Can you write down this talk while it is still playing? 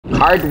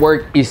Hard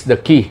work is the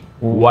key.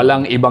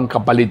 Walang ibang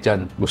kapalit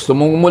yan. Gusto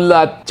mong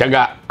umunlad,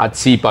 tiyaga at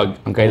sipag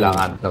ang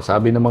kailangan.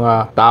 Sabi ng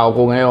mga tao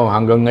ko ngayon,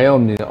 hanggang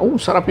ngayon, oh,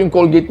 sarap yung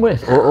Colgate mo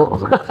eh.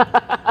 Oo.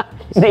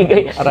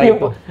 Hindi,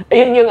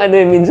 ayun yung ano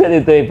minsan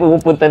ito eh,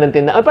 pumupunta ng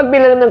tindahan. Pag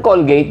bilang ng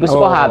Colgate, gusto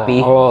ko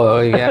Hapee.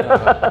 Yeah.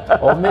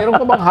 Meron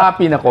ka bang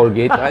Hapee na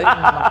Colgate? Ay,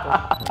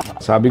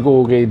 sabi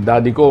ko kay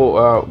daddy ko,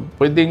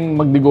 pwedeng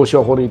magnegosyo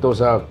ako rito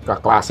sa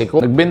kaklase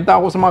ko. Nagbenta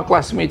ako sa mga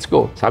classmates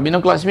ko. Sabi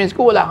ng classmates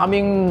ko, wala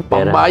kaming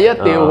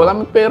pambayad eh. Wala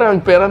kaming pera.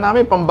 Ang pera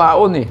namin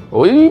pambaon eh.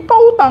 O,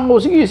 ipautang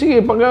ko.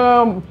 Sige. Pag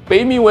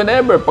pay me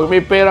whenever. Pag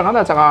may pera ka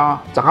na,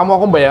 tsaka mo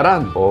akong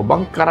bayaran. O,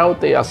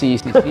 bangkaraute si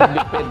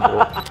Cecilio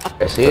Pedro.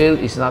 A sale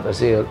is not a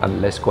sale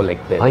unless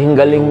collected. Ay, ang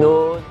galing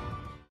nun.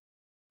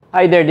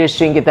 Hi there, this is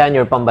Chinkee,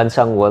 your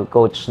Pambansang World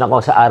Coach. Nako,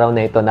 sa araw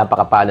na ito,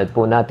 napakapalad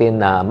po natin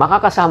na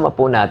makakasama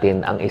po natin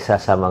ang isa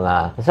sa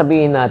mga,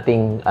 sabihin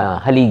nating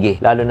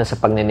haligi, lalo na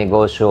sa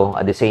pagnenegosyo,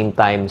 at the same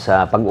time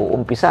sa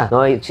pag-uumpisa.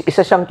 No?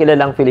 Isa siyang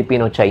kilalang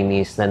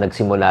Filipino-Chinese na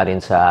nagsimula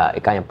rin sa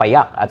ikanyang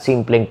payak at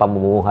simpleng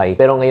pamumuhay.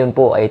 Pero ngayon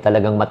po ay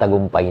talagang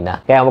matagumpay na.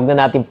 Kaya wag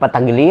na natin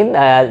patagilin.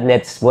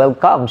 Let's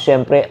welcome,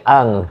 syempre,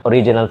 ang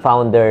original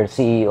founder,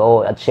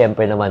 CEO, at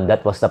syempre naman,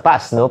 that was the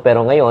past. No?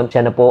 Pero ngayon,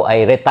 siya na po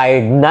ay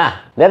retired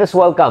na. Let us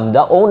welcome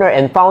the owner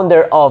and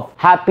founder of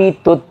Hapee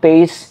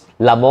Toothpaste,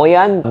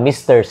 Lamoiyan,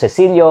 Mr.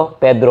 Cecilio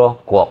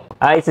Pedro Kwok.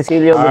 Hi,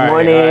 Cecilio. Good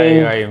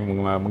morning. Hi.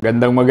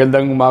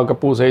 Magandang umaga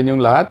po sa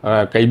inyong lahat.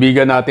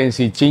 Kaibigan natin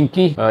si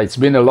Chinkee. It's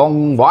been a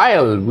long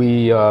while.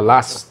 We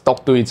last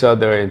talked to each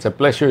other. It's a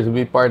pleasure to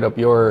be part of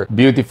your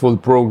beautiful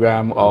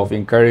program of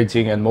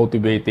encouraging and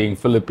motivating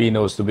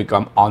Filipinos to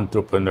become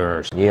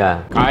entrepreneurs.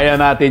 Yeah. Kaya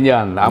natin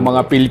yan. Ang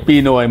mga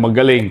Pilipino ay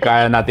magaling.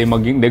 Kaya natin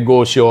maging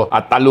negosyo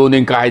at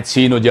talunin kahit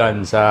sino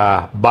dyan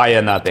sa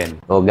bayan natin.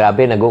 O,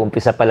 grabe.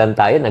 Nag-uumpisa pa lang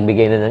tayo.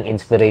 Nagbigay na ng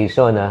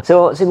inspiration.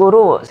 So,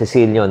 siguro,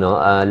 Cecilio, no,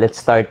 let's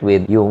start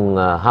with yung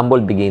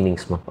humble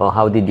beginnings mo.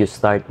 How did you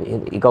start?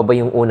 Ikaw ba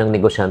yung unang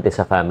negosyante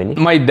sa family?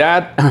 My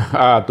dad,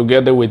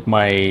 together with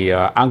my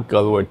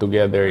uncle, were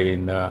together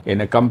in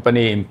a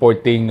company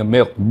importing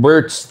milk.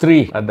 Birch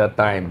Tree at that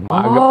time.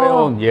 Maaga pa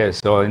yun.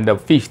 Yes. So in the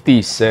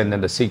 50s and in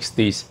the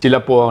 60s,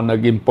 sila po ang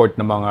nag-import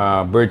ng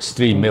mga Birch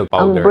Tree milk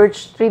powder. Ang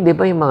Birch Tree, di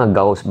ba yung mga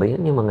gaus ba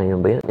yun? Yung mga yun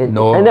ba yun?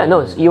 No.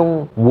 No,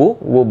 yung Wu?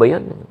 Wu ba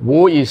yun?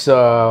 Wu is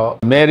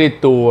married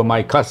to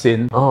my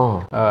cousin,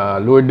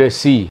 Lourdes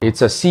C.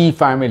 It's a C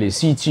family,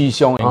 C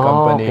Chisong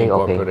Company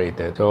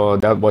Incorporated.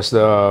 So that was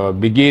the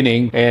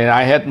beginning. And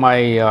I had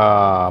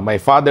my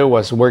father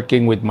was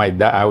working with my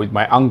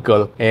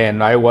uncle,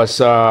 and I was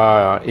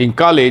in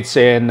college,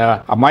 and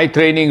my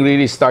training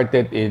really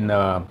started in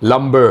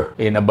lumber,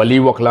 in a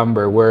Baliwak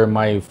lumber, where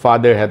my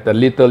father had a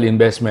little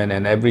investment,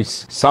 and every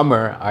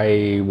summer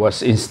I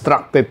was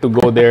instructed to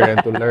go there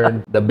and to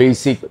learn the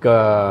basic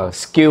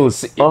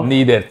skills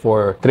needed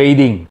for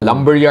trading.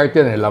 Lumber yard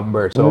yun,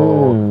 lumber.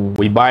 So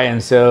we buy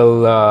and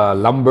sell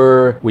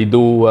lumber. We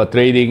do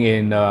trading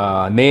in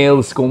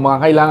nails kung mga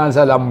kailangan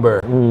sa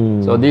lumber.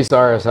 So these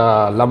are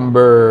sa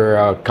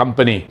lumber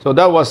company. So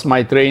that was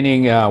my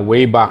training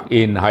way back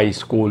in high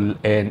school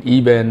and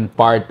even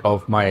part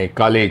of my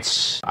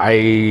college.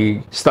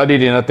 I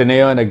studied in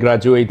Ateneo and I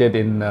graduated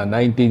in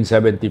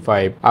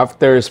 1975.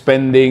 After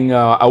spending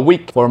a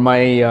week for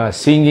my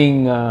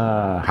singing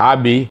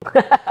hobby,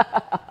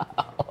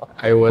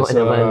 I was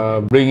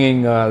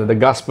bringing the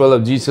gospel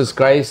of Jesus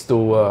Christ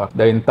to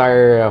the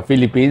entire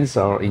Philippines,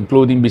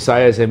 including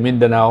Visayas and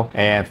Mindanao.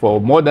 And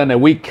for more than a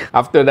week,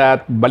 after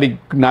that,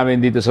 balik namin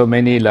dito sa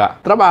Manila.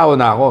 Trabaho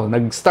na ako.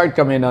 Nag-start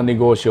kami ng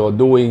negosyo,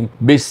 doing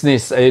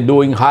business,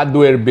 doing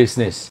hardware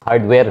business.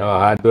 Hardware?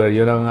 Hardware.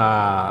 Yun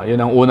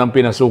ang unang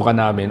pinasukan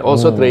namin.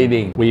 Also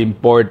trading. We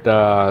import,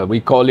 we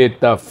call it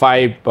 5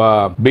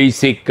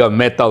 basic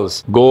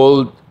metals.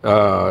 Gold,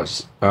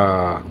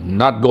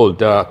 not gold,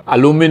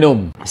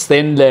 aluminum,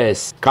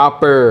 stainless,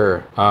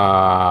 copper,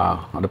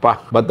 ano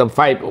pa? But the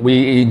 5,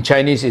 in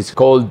Chinese it's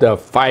called the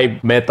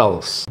 5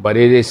 metals. But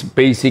it is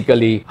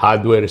basically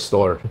hardware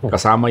store.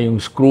 Kasama yung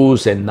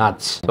screws and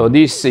nuts. So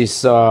this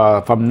is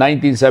from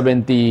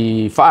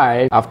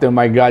 1975, after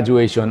my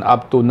graduation,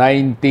 up to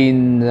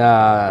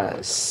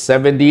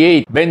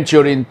 1978,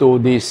 venture into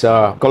this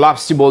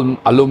collapsible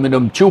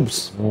aluminum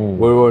tubes.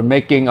 We were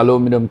making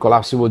aluminum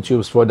collapsible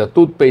tubes for the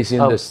toothpaste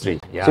industry.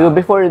 Yeah. So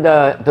before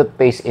the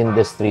toothpaste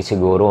industry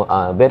siguro,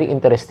 very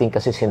interesting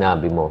kasi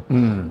sinabi mo.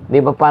 'Di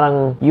ba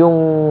parang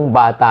yung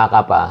bata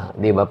ka pa,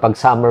 'di ba, pag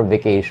summer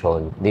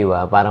vacation, 'di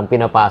ba, parang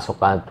pinapasok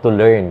ka to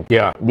learn.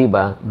 Yeah. 'Di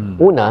ba?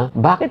 Una,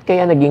 bakit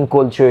kaya naging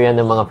culture yan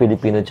ng mga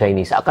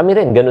Filipino-Chinese? Kami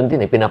rin ganun din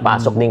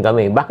pinapasok din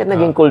kami. Bakit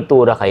naging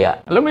kultura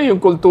kaya? Alam mo,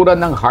 yung kultura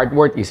ng hard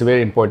work is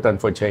very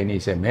important for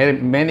Chinese.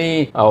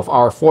 Many of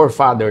our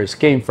forefathers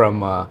came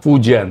from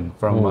Fujian,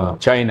 from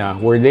China,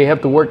 where they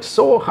have to work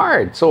so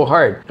hard.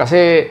 start.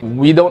 Kasi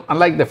we don't,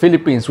 unlike the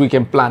Philippines, we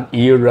can plant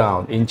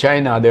year-round. In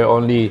China, there are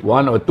only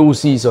 1 or 2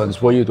 seasons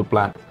for you to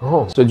plant.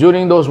 So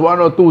during those 1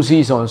 or 2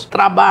 seasons,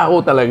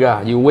 trabaho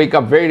talaga. You wake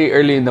up very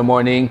early in the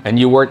morning and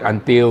you work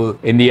until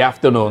in the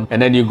afternoon,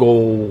 and then you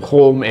go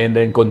home and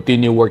then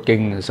continue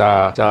working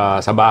sa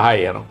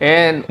bahay. You know?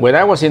 And when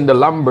I was in the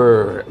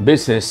lumber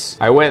business,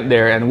 I went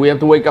there and we have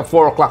to wake up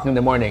 4 o'clock in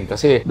the morning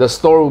kasi the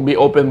store will be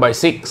open by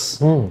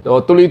 6.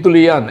 So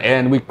tuloy-tuloy yan.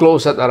 And we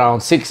close at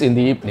around 6 in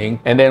the evening,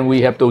 and then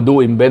we have to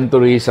do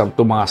inventories up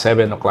to mga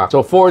 7 o'clock.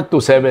 So 4 to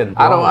 7.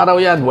 Araw-araw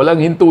yan.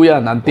 Walang hinto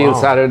yan until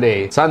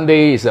Saturday.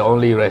 Sunday is the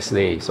only rest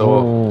day.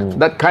 So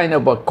that kind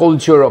of a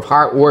culture of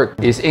hard work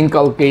is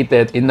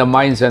inculcated in the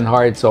minds and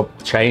hearts of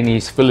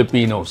Chinese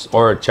Filipinos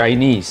or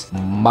Chinese.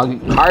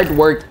 Hard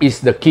work is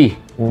the key.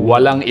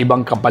 Walang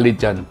ibang kapalit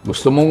yan.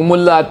 Gusto mong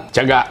umunlad,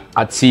 tiyaga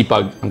at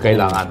sipag ang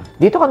kailangan.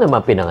 Dito ka naman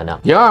pinanganak?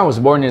 Yeah, I was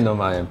born in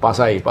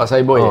Pasay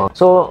boy.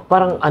 So,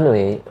 parang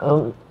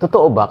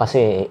totoo ba?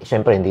 Kasi,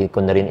 syempre, hindi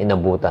ko na rin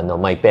inabutan,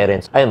 no? My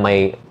parents, I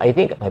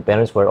think my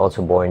parents were also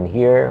born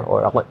here,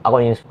 or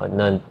ako yung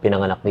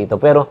pinanganak dito.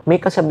 Pero,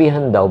 may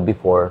kasabihan daw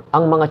before,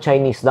 ang mga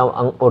Chinese daw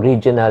ang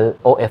original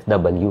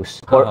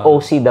OFWs, or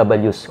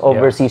OCWs,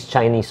 Overseas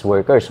Chinese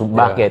Workers.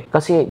 Bakit?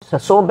 Kasi, sa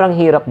sobrang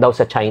hirap daw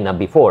sa China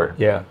before,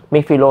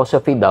 may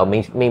philosophy daw,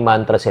 may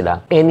mantra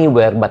sila,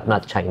 anywhere but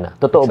not China.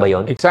 Totoo ba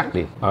yun?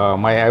 Exactly.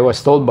 I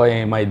was told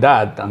by my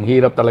dad, ang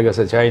hirap talaga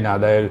sa China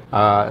dahil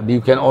you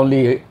can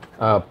only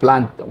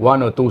plant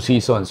 1 or 2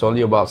 seasons,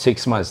 only about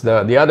 6 months.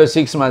 The other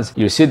 6 months,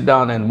 you sit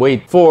down and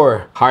wait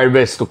for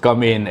harvest to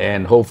come in,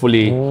 and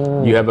hopefully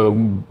you have a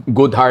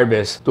good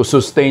harvest to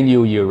sustain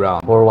you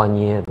year-round. For 1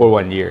 year. For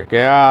 1 year.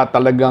 Kaya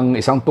talagang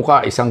isang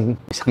tuka, isang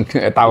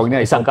tawag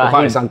niya, isang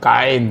tuka, isang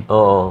kain.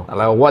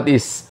 What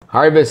is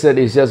harvested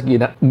is just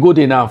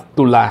good enough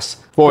to last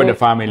for the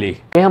family.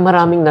 Kaya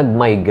maraming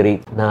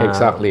nag-migrate na...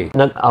 Exactly.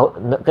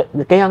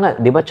 Kaya nga,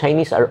 di ba,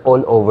 Chinese are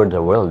all over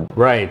the world.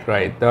 Right.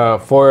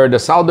 For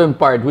the southern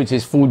part, which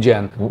is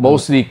Fujian,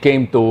 mostly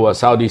came to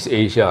Southeast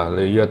Asia.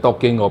 You're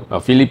talking of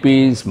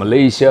Philippines,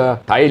 Malaysia,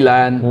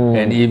 Thailand,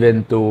 and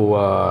even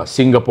to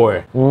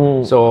Singapore.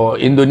 So,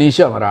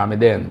 Indonesia, marami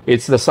din.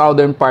 It's the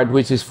southern part,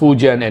 which is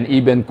Fujian and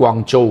even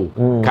Guangzhou.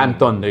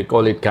 Canton, they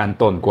call it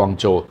Canton,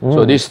 Guangzhou.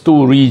 So, these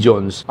 2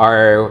 regions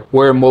are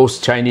where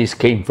most Chinese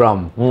came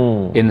from.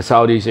 In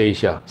Southeast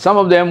Asia. Some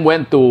of them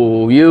went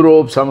to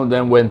Europe, some of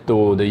them went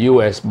to the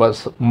US, but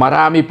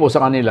marami po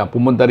sa kanila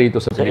pumunta rito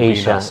sa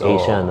Pilipinas.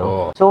 Asia,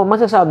 no? So,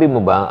 masasabi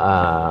mo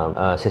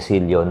ba,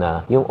 Cecilio,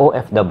 na yung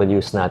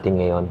OFWs natin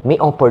ngayon, may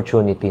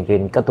opportunity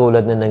rin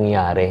katulad na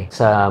nangyari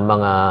sa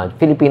mga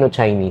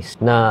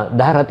Filipino-Chinese na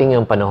darating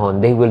yung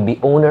panahon, they will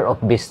be owner of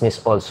business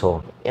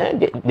also.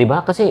 Di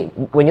ba? Kasi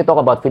when you talk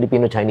about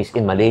Filipino-Chinese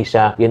in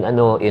Malaysia, in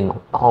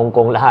Hong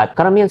Kong, lahat,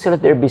 karamihan sila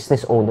their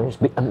business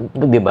owners.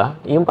 Di ba?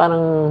 Yung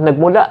parang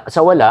nagmula sa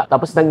wala,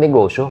 tapos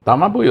nagnegosyo.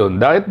 Tama po yun.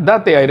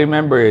 Dati, I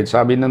remember it,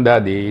 sabi ng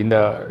daddy, in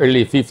the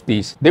early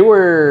 50s, they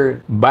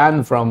were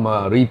banned from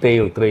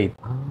retail trade.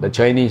 The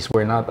Chinese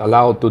were not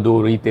allowed to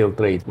do retail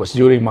trade. It was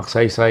during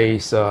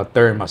Magsaysay's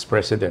term as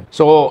president.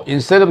 So,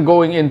 instead of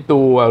going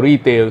into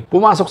retail,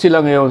 pumasok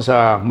sila ngayon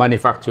sa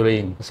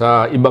manufacturing,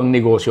 sa ibang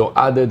negosyo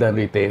other than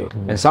retail.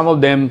 And some of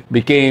them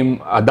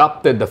became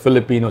adopted the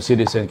Filipino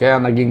citizen. Kaya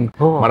naging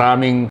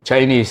maraming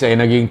Chinese ay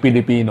naging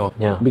Pilipino.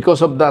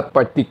 Because of that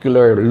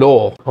particular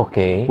law,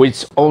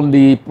 which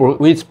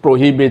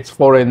prohibits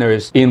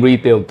foreigners in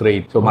retail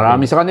trade. So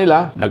marami sa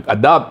kanila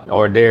nag-adopt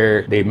or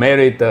they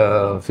married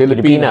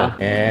Filipina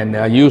and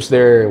use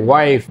their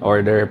wife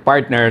or their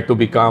partner to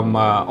become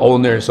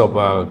owners of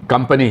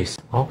companies.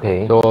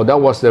 So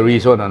that was the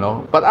reason,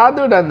 But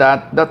other than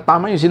that,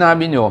 tama yung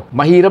sinabi nyo,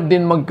 mahirap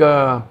din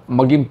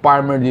maging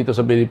farmer dito sa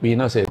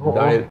Pilipinas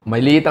dahil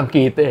maliit ang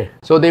kita.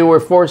 So they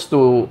were forced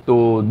to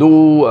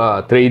do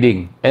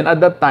trading. And at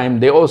that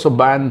time, they also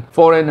banned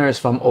foreigners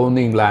from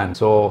owning land.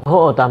 So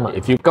tama.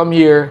 If you come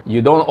here,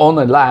 you don't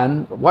own a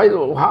land,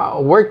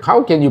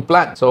 how can you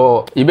plant?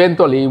 So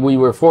eventually,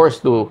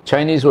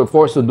 Chinese were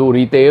forced to do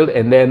retail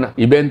and then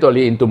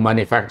eventually into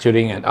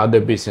manufacturing and other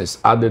business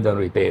other than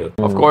retail.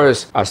 Of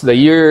course, as the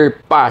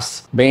year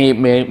passed, may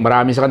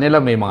marami sa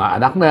kanila, may mga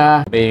anak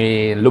na,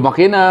 may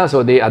lumaki na,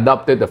 so they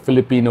adopted the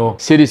Filipino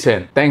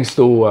citizen thanks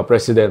to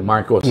President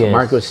Marcos,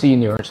 Marcos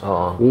Seniors,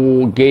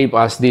 who gave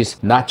us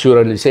this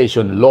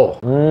naturalization law.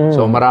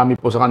 So marami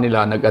po sa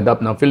kanila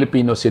nag-adopt ng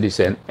Filipino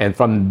citizen, and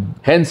from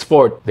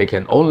henceforth, they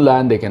can own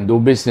land, they can do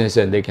business,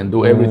 and they can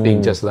do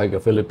everything just like a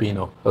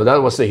Filipino. So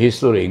that was the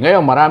history.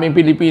 Ngayon, maraming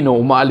Pilipino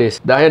umaalis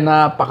dahil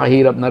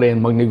napakahirap na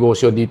rin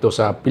magnegosyo dito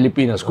sa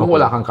Pilipinas kung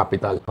wala kang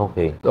kapital.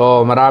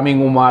 So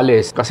maraming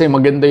umaalis kasi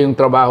maganda yung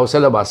trabaho sa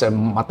labas,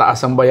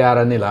 mataas ang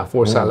bayaran nila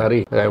for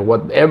salary.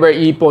 Whatever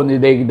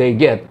ipon they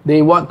get,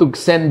 they want to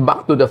send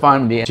back to the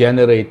family and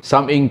generate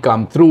some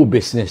income through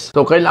business.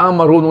 So kailangan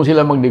marunong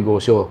sila magnegosyo.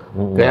 negosyo.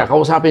 Kaya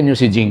kausapin nyo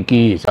si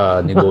Chinkee sa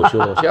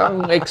negosyo. Siya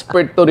ang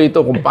expert to rito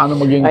kung paano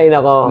maging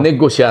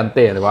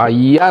negosyante. Diba?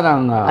 Yan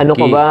ang ano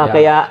key. ka ba?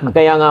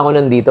 Kaya nga ako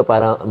nandito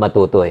para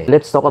matuto eh.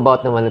 Let's talk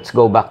about naman, let's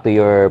go back to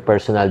your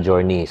personal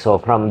journey.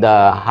 So from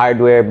the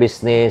hardware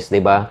business,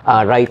 di ba?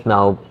 Right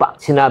now,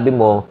 sinabi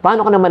mo,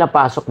 paano ka naman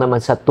napasok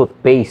naman sa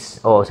toothpaste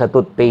o sa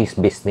toothpaste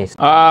business?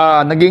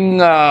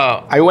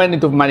 I went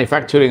into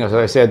manufacturing, as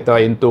I said,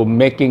 into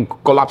making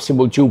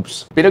collapsible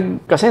tubes.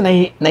 Kasi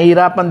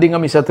nahirapan din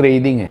kami sa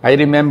trading. I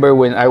remember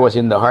when I was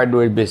in the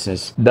hardware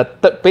business, the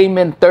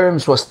payment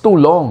terms was too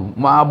long.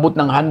 Maabot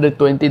ng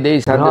 120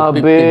 days,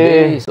 150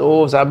 days.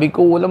 So, sabi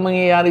ko, walang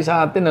mangyayari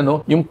sa atin,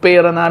 ano? Yung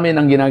pera namin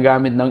ang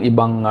ginagamit ng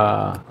ibang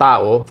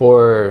tao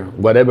for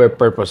whatever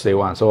purpose they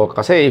want. So,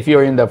 kasi if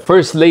you're in the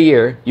first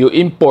layer, you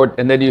import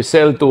and then you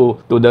sell to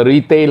the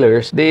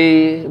retailers,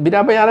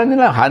 binabayaran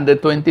nila 120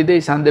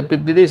 days,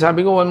 150 days.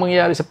 Sabi ko, walang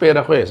mangyayari sa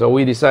pera ko eh. So,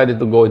 we decided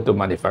to go into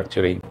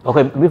manufacturing.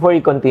 Okay, before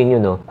you continue,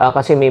 no?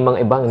 Kasi may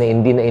mga ibang na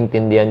hindi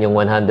naintindihan yung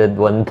 100,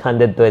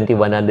 120,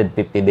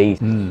 150 days.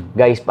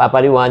 Guys,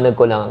 papaliwanag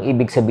ko lang, ang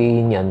ibig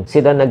sabihin yan,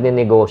 sila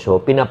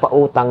nagnenegosyo,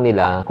 pinapautang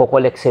nila,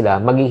 kukolek sila,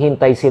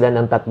 maghihintay sila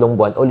ng 3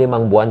 buwan o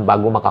 5 buwan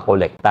bago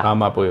makakolekta.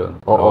 Tama po yun.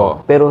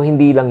 Oo. Pero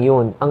hindi lang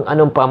yun.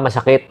 Anong pa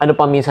masakit? Ano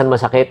pa minsan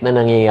masakit na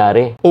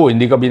nangyayari?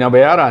 Hindi ka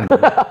binabayaran.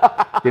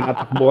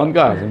 Tinatakbuhan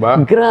ka, diba?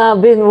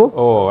 Grabe, no?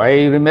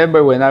 I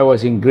remember when I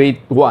was in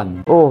grade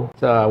 1.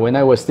 When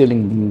I was still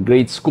in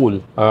grade school,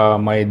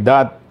 my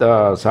dad,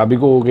 sabi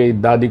ko kay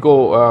daddy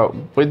ko,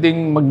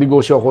 pwedeng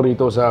magnegosyo ako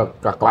rito sa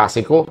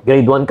kaklase ko.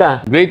 Grade 1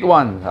 ka? Grade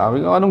 1. Sabi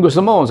ko, anong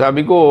gusto mo?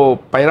 Sabi ko,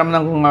 pahiram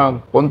ng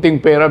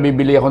konting pera,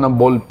 bibili ako ng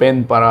ball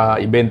pen para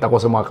ibenta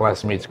ko sa mga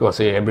classmates ko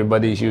kasi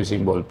everybody is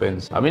using ball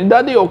pens. Sabi ni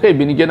daddy, okay,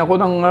 binigyan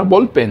ako ng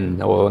ball pen.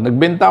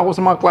 Nagbenta ako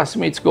sa mga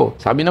classmates ko.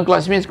 Sabi ng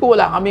classmates ko,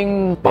 wala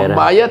kaming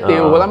pambayad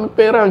wala kaming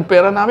pera. Yung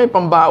pera namin,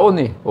 pambaon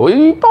eh.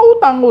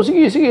 Ipautang ko.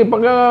 Sige.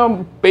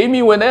 Pay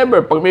me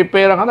whenever. Pag may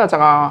pera ka na,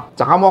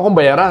 tsaka mo akong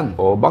bayaran.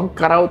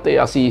 Bangkaraute,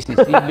 si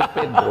Cecilio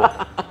Pedro.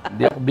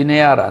 Hindi ako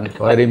binayaran.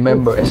 So I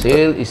remember, a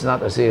sale is not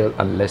a sale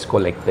unless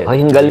collected.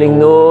 Ay, ang galing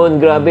nun.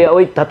 Grabe.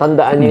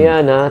 Tatandaan niyo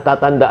yan, ha?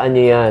 Tatandaan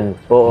niyo yan.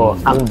 Oo.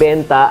 Ang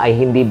benta ay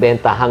hindi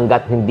benta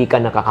hanggat hindi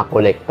ka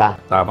nakakakolekta.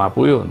 Tama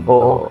po yun.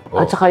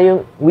 At saka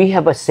we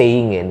have a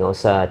saying, no,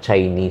 sa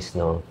Chinese,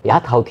 no?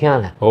 Yat hao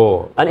tian.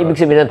 Ano ibig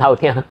sabihin ng hao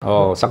tian?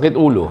 Sakit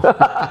ulo.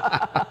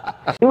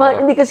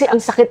 Hindi kasi ang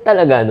sakit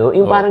talaga, no?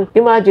 Yung parang,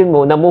 imagine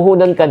mo,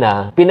 namuhunan ka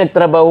na,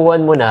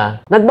 pinagtrabahuan mo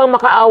na,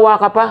 nagmamakaawa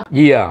ka pa.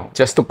 Yeah,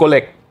 just to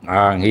collect.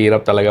 Ang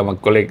hirap talaga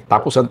mag-collect.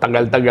 Tapos ang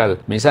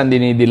tagal-tagal. Minsan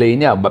dinidelay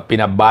niya,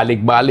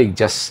 pinabalik-balik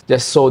just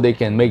so they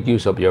can make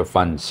use of your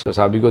funds. So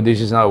sabi ko, this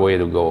is not a way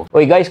to go.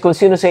 Guys, kung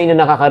sino sa inyo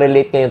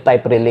nakaka-relate ngayon,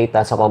 type relate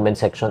sa comment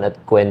section at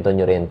kwento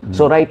nyo rin.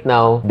 So right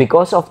now,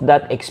 because of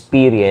that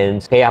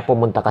experience, kaya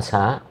pumunta ka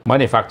sa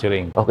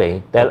manufacturing.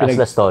 Okay, tell us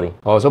the story.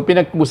 So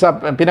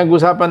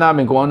pinag-usapan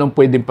namin kung anong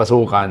pwedeng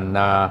pasukan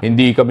na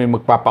hindi kami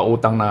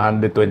magpapautang na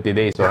 120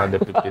 days or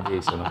 150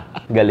 days.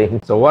 Galing.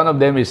 So one of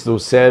them is to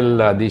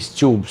sell these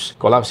tubes,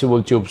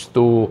 collapsible tubes,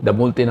 to the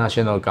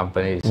multinational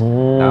companies.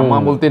 Ang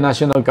mga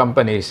multinational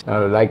companies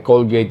like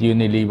Colgate,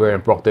 Unilever,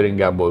 and Procter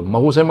Gamble,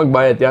 mahusay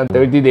magbayad yan.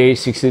 30 days,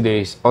 60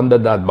 days, on the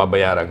dot,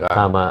 babayaran ka.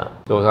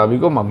 Tama. So sabi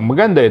ko,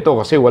 maganda ito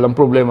kasi walang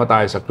problema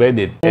tayo sa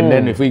credit. And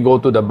then if we go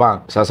to the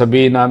bank,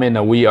 sasabihin namin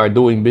na we are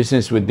doing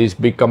business with these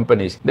big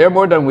companies, they're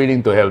more than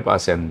willing to help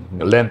us and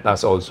lend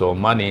us also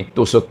money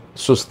to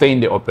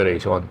sustain the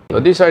operation. So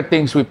these are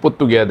things we put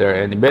together,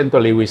 and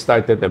eventually we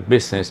started a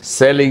business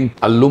selling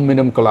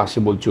aluminum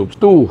collapsible tubes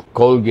to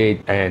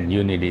Colgate and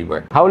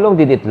Unilever. How long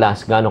did it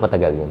last? Gaano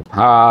katagal yun?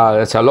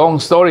 It's a long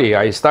story.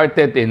 I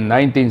started in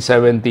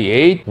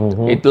 1978.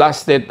 It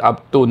lasted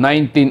up to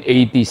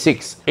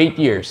 1986. 8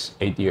 years.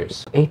 8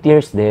 years. 8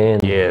 years din.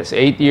 Yes,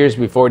 8 years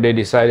before they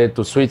decided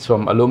to switch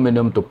from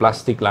aluminum to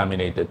plastic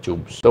laminated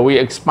tubes. So we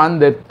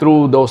expanded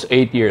through those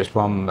 8 years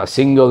from a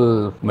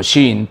single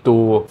machine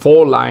to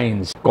 4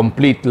 lines,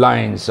 complete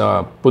lines,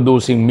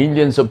 producing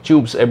millions of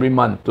tubes every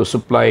month to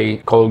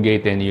supply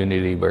Colgate and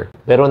Unilever.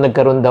 Pero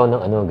nagkaroon daw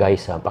ng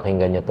guys,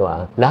 pakinggan nyo to,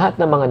 lahat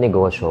ng mga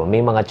negosyo,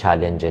 may mga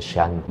challenges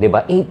yan.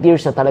 Diba? 8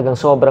 years na talagang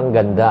sobrang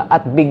ganda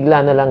at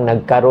bigla na lang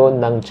nagkaroon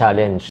ng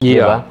challenge.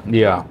 Diba?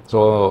 Yeah.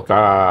 So,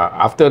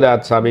 after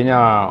that, sabi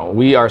niya,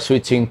 we are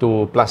switching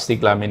to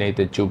plastic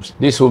laminated tubes.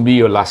 This will be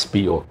your last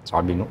PO.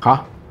 Sabi niya,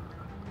 ha?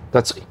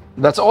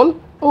 That's all?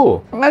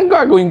 Anong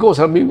gagawin ko?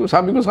 Sabi ko,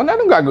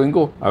 anong gagawin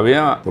ko? Sabi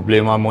niya,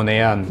 problema mo na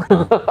yan.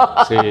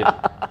 Kasi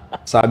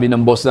sabi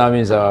ng boss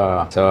namin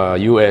sa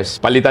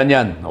US, palitan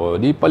yan.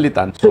 Di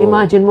palitan. So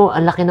imagine mo,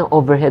 ang laki ng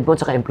overhead mo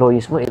at saka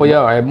employees mo.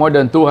 Yeah, I have more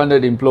than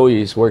 200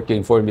 employees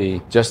working for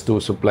me just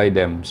to supply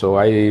them. So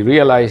I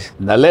realized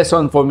the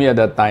lesson for me at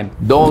that time,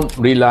 don't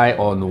rely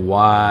on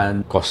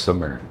one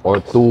customer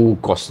or 2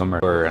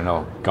 customers per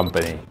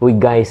company. Uy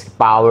guys,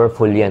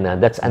 powerful yan.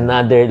 That's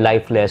another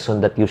life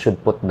lesson that you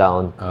should put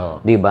down.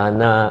 Diba?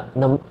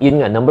 Yun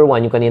nga, number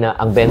 1, yung kanina,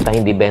 ang benta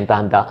hindi benta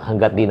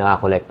hanggat di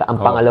nakakolekta. Ang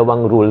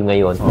pangalawang rule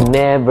ngayon,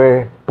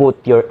 never put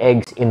your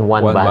eggs in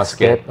one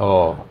basket.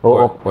 Oh,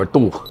 Oo. or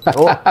two.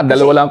 Oo.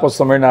 Dalawa lang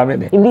customer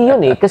namin eh. Hindi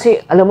yun eh. Kasi,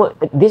 alam mo,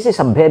 this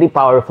is a very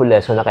powerful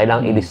lesson na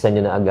kailangang ilista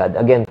nyo na agad.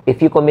 Again, if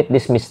you commit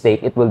this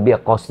mistake, it will be a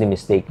costly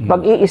mistake.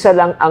 Pag iisa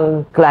lang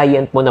ang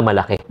client mo na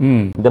malaki.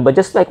 Diba?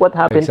 Just like what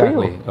happened to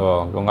you.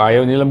 Oh, kung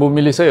ayaw nilang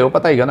bumili sa'yo,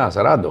 patay ka na,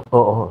 sarado.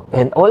 Oo.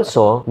 And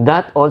also,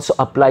 that also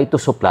apply to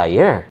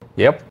supplier.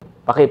 Yep.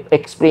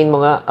 Explain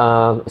mo nga,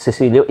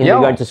 Cecilio, in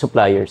regard to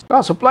suppliers.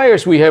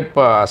 Suppliers, we have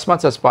as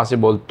much as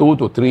possible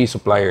 2 to 3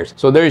 suppliers.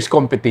 So there is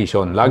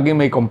competition. Laging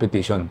may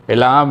competition.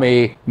 Kailangan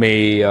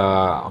may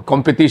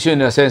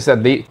competition in a sense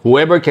that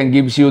whoever can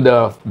gives you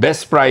the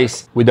best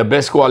price with the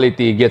best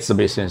quality gets the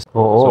business.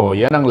 So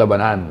yan ang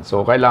labanan.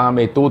 So kailangan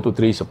may 2 to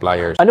 3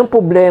 suppliers. Anong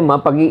problema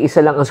pag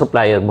iisa lang ang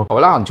supplier mo?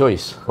 Wala kang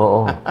choice.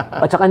 Oo.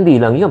 At saka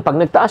hindi lang yun. Pag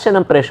nagtaas siya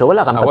ng presyo,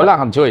 wala kang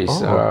wala kang choice.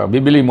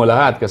 Bibili mo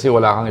lahat kasi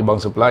wala kang ibang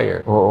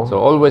supplier. Oo. So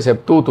always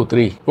have 2 to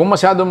 3. Kung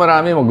masyado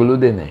marami, magulo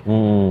din eh.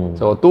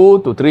 So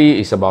 2 to 3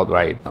 is about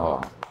right.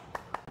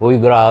 Uy,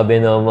 grabe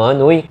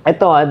naman. Uy,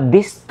 eto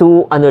these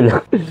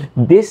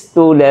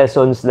two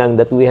lessons lang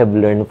that we have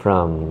learned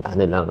from,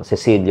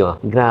 Cecilio.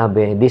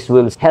 Grabe, this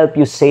will help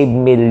you save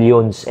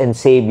millions and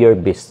save your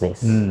business.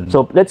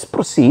 So, let's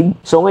proceed.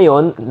 So,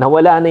 ngayon,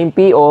 nawala na yung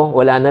PO,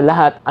 wala na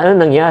lahat. Ano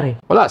nangyari?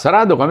 Wala,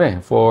 sarado kami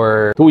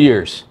for 2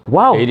 years.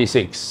 Wow.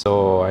 86.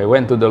 So, I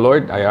went to the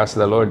Lord. I asked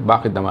the Lord,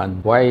 bakit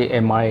naman? Why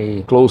am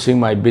I closing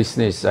my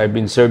business? I've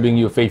been serving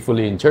you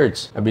faithfully in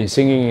church. I've been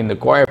singing in the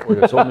choir for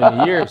so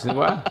many years, di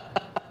ba?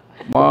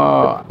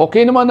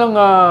 Okay naman ang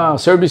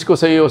service ko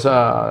sa iyo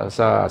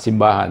sa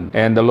simbahan.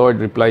 And the Lord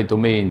replied to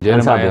me in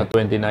Jeremiah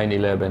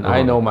 29:11,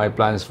 I know my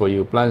plans for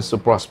you, plans to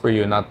prosper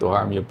you, not to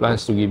harm you,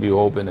 plans to give you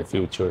hope in the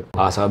future.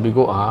 Sabi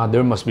ko,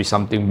 there must be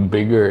something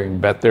bigger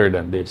and better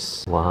than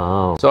this.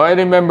 Wow. So I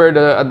remember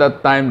at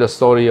that time the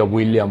story of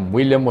William.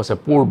 William was a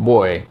poor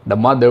boy. The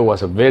mother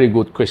was a very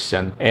good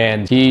Christian,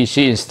 and she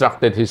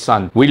instructed his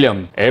son,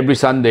 William, every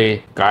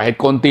Sunday, kahit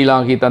konti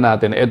lang kita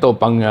natin, ito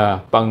pang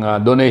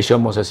donation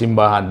mo sa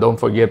simbahan.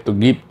 Don't forget to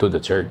give to the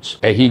church.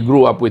 He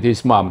grew up with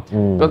his mom.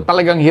 So,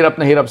 talagang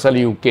hirap na hirap sa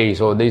UK.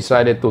 So they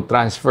decided to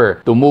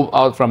move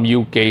out from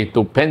UK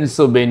to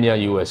Pennsylvania,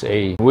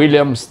 USA.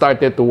 William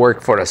started to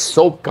work for a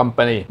soap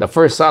company. The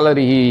first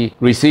salary he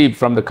received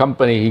from the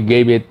company, he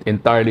gave it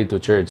entirely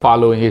to church,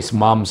 following his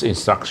mom's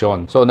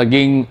instruction. So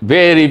naging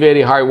very,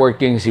 very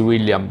hardworking si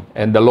William,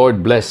 and the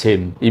Lord blessed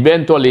him.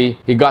 Eventually,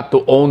 he got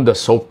to own the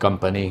soap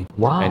company.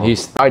 Wow. And he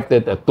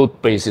started a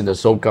toothpaste in the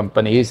soap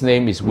company. His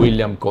name is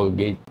William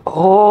Colgate.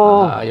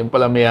 Yung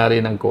pala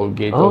may-ari ng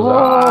Colgate.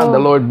 The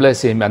Lord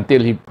bless him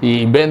until he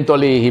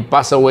eventually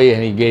passed away,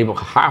 and he gave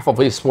half of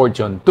his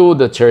fortune to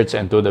the church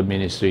and to the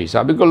ministry.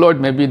 Sabi ko, Lord,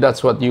 maybe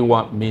that's what you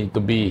want me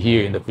to be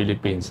here in the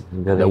Philippines.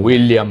 The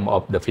William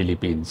of the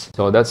Philippines.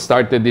 So that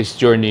started this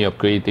journey of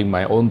creating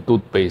my own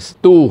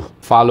toothpaste to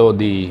follow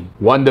the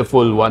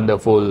wonderful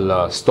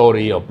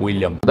story of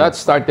William. That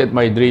started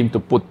my dream to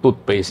put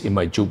toothpaste in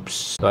my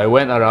tubes. So I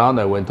went around,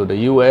 I went to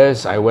the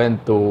US, I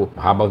went to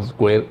habang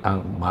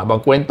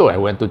kwento, I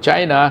went to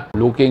China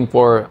looking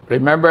for,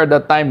 remember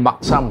that time,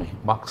 Maxam.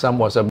 Maxam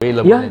was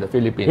available in the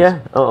Philippines.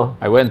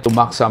 I went to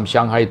Maxam,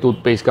 Shanghai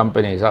Toothpaste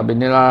Company. Sabi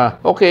nila,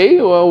 okay,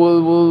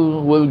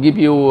 we'll give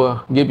you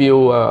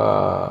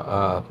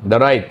the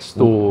rights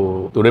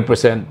to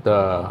represent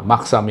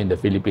Maxam in the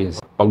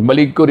Philippines.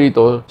 Pagbalik ko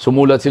rito,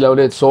 sumulat sila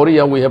ulit, sorry,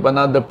 we have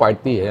another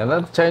party.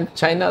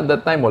 China at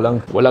that time,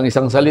 walang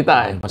isang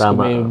salita.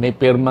 Maski may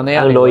pirma na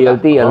yan. Ang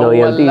loyalty.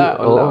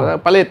 Wala.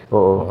 Palit.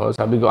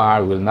 Sabi ko, I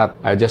will not.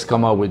 I just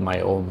come out with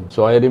my own.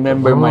 So I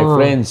remember my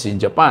friends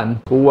in Japan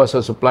who was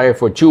a supplier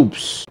for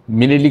tubes.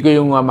 Binili ko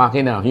yung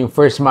makina, yung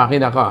first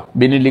makina ko.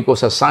 Binili ko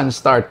sa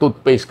Sunstar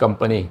Toothpaste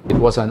Company. It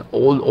was an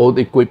old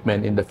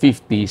equipment in the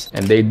 50s,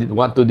 and they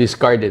want to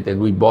discard it,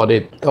 and we bought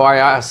it. So I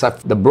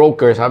asked the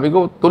broker, sabi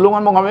ko,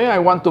 tulungan mo kami, I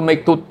want to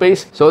make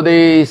toothpaste. So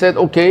they said,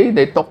 okay.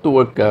 They talked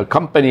to a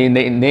company,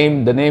 the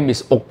name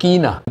is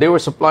Okina. They were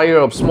supplier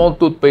of small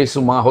toothpaste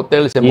to mga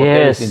hotels and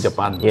motels in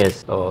Japan.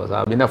 So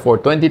sabi na, for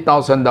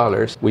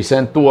 $20,000, we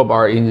sent 2 of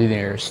our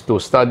engineers to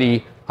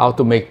study how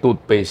to make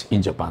toothpaste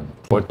in Japan.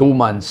 For 2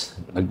 months,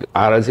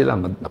 nag-aral sila.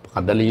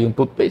 Napakadali yung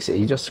toothpaste.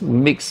 You just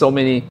mix so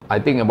many, I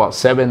think about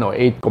 7 or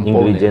 8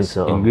 components,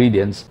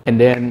 ingredients, and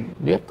then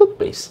you have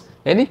toothpaste.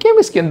 Any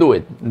chemist can do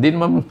it. Hindi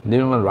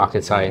naman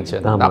rocket science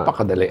yan.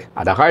 Napakadali.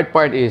 The hard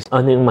part is,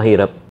 ano yung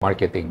mahirap?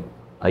 Marketing.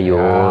 Ayun,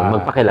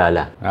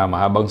 magpakilala.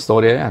 Mahabang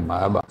storya yan,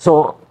 mahaba.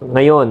 So,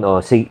 ngayon,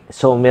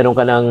 so meron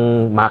ka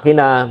ng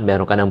makina,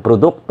 meron ka ng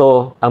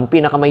produkto. Ang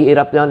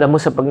pinakamahirap na mo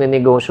sa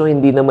pagnenegosyo,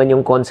 hindi naman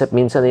yung concept,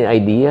 minsan yung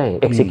idea,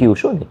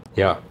 execution.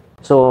 Yeah.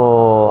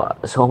 So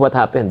what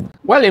happened?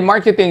 Well, in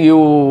marketing,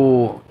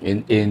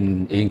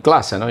 in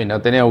class, in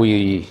Ateneo,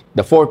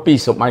 the 4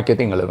 P's of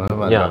marketing, alam mo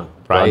naman,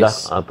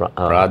 price,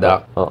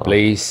 product,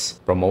 place,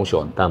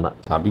 promotion. Tama.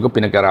 Sabi ko,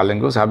 pinag-aralan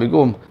ko,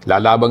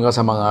 lalaban ka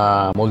sa mga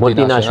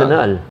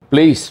multinational.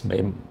 Place,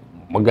 may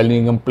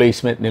magaling ang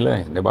placement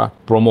nila, di ba?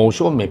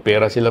 Promotion, may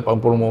pera sila pang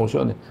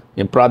promotion.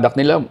 Yung product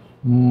nila,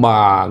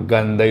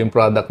 maganda yung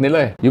product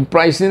nila eh. Yung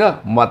price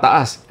nila,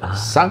 mataas.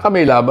 Saan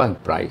kami laban?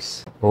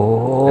 Price.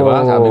 Oh.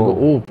 Diba? Sabi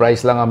ko,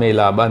 price lang kami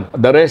laban.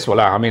 The rest,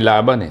 wala kami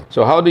laban eh.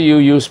 So, how do you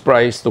use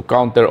price to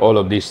counter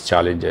all of these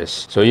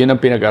challenges? So, yun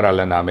ang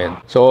pinag-aralan namin.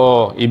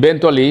 So,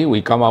 eventually,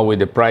 we come out with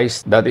a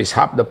price that is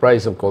half the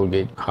price of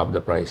Colgate, half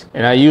the price.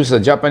 And I use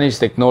the Japanese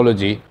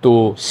technology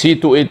to see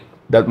to it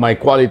that my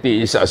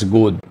quality is as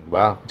good.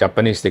 Diba?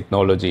 Japanese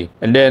technology.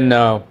 And then,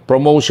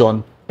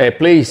 promotion,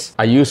 place.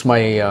 I use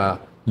my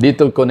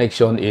little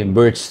connection in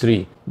Birch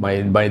Tree.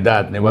 My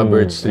dad, diba?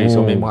 Birch Tree.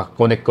 So, may mga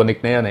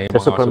connect na yan eh.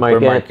 Sa mga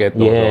supermarket.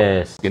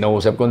 Yes. So,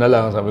 kinausap ko na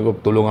lang. Sabi ko,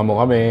 tulungan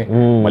mo kami.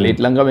 Maliit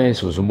lang kami.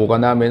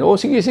 Susubukan namin. Oh,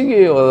 sige.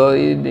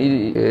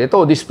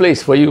 Ito, this place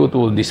for you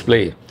to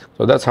display.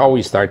 So, that's how we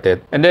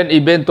started. And then,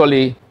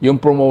 eventually, yung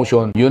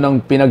promotion, yun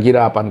ang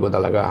pinaghirapan ko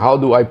talaga. How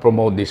do I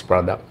promote this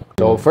product?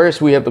 So,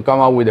 first, we have to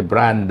come out with a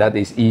brand that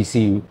is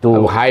easy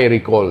to high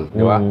recall.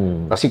 Di ba?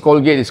 Kasi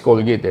Colgate is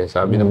Colgate eh.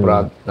 Sabi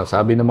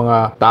ng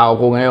mga tao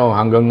ko ngayon,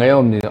 hanggang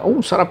ngayon,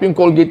 sarap yung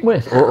Colgate mo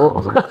eh.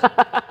 Oo.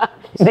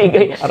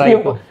 Hindi,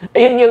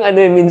 ayun yung ano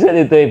minsan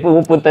ito eh,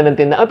 pumupunta ng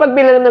tindahan. Pag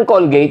bilang ng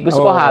Colgate,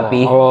 gusto ko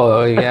Hapee.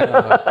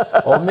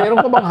 Meron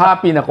ka bang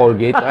Hapee na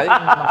Colgate?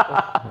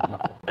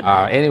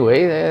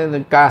 Anyway,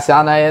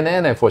 nagkasanayan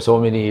na yan for so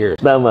many years.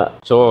 Tama.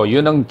 So,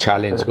 yun ang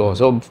challenge ko.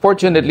 So,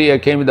 fortunately,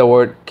 I came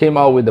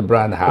out with the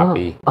brand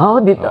Hapee.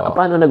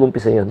 Paano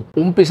nag-umpisa yun?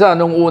 Umpisa,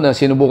 nung una,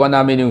 sinubukan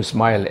namin yung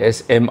Smile,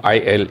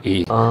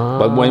 S-M-I-L-E.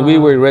 But when we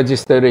were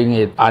registering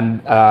it,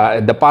 and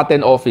the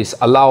patent office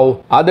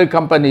allow other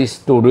companies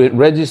to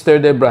register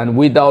their brand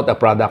without a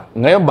product.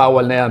 Ngayon,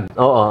 bawal na yan.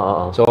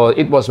 So,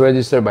 it was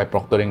registered by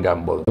Procter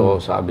Gamble. So,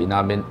 sabi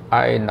namin,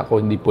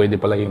 naku, hindi pwede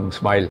pala yung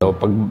Smile. So,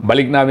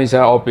 pagbalik namin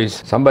sa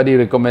office, somebody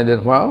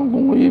recommended, well,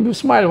 kung you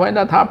Smile, why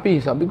not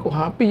Hapee? Sabi ko,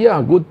 Hapee,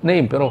 yeah, good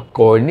name. Pero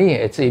corny,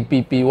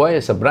 H-A-P-P-Y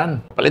sa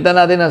brand. Palitan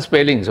natin ang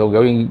spelling. So,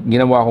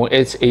 ginawa kong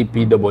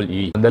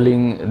H-A-P-E-E.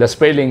 The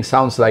spelling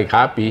sounds like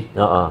happy,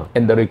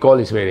 and the recall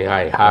is very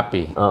high.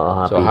 Hapee.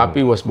 So,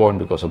 Hapee was born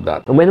because of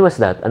that. When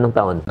was that? Anong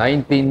taon?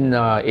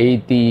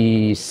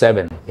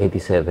 1987.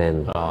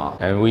 87.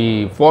 And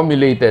we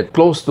formulated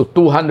close to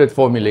 200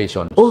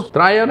 formulations.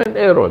 Trial and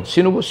error.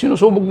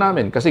 Sinusubog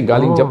namin. Kasi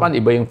galing Japan,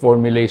 iba yung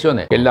formulation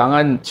eh.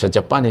 Kailangan sa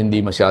Japan,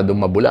 hindi masyadong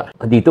mabula.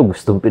 Dito,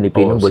 gustong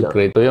Pilipino bula.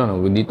 Sekreto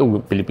yun. Dito,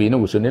 Pilipino,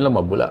 gusto nila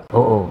mabula.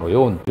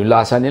 Yun. Yung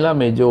lasa nila,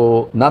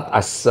 medyo not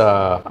as,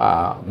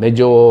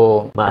 medyo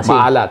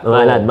maalat.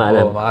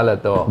 Maalat.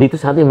 Dito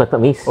sa atin,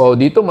 matamis.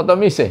 Dito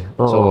matamis eh.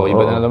 So,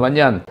 iba na naman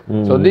yan.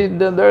 So,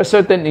 there are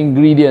certain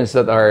ingredients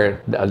that are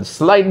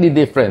slightly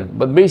different,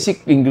 but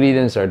basic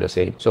ingredients are the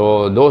same.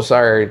 So, those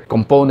are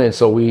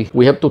components. So,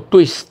 we have to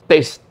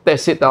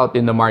test it out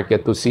in the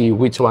market to see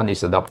which one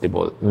is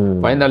adaptable.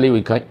 Finally,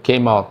 we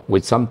came out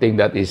with something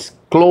that is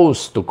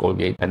close to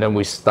Colgate, and then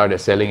we started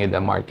selling it in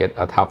the market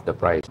at half the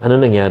price. Ano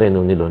nangyari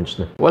nung nilaunch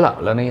na? Wala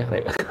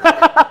nangyari.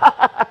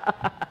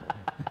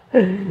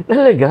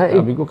 Talaga?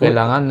 Sabi ko,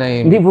 kailangan na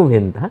hindi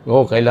bumenta?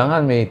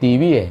 Kailangan may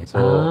TV eh.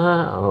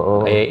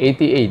 So,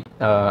 88,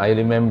 I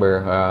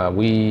remember,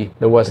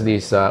 there was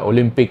this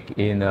Olympic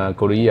in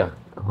Korea.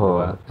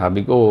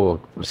 Sabi ko,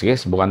 sige,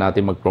 subukan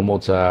natin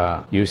mag-promote sa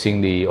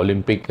using the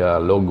Olympic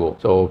logo.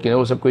 So,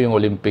 kinausap ko yung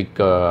Olympic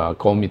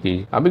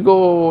committee. Sabi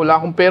ko,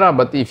 wala akong pera,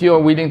 but if you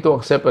are willing to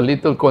accept a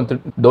little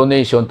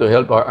donation to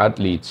help our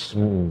athletes,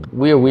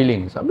 we are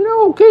willing. Sabi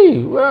na,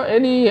 okay. Well,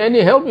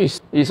 any help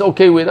is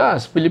okay with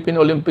us. Philippine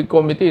Olympic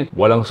Committee.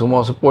 Walang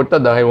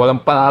sumusuporta dahil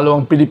walang panalo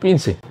ang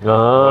Philippines eh.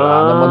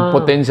 Wala naman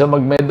potential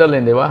mag-medal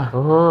eh, di ba?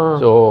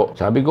 So,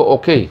 sabi ko,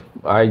 okay.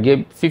 I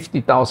gave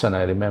 50,000,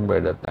 I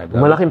remember that time.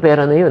 Malaking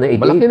pera na yun,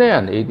 88? Malaki na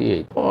yan,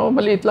 88.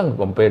 Maliit lang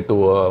compared to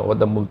what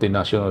the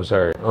multinationals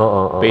are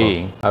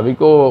paying. Sabi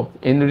ko,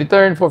 in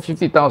return for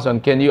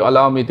 50,000, can you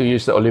allow me to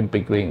use the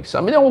Olympic rings?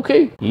 Sabi niya,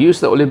 okay.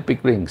 Use the Olympic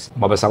rings.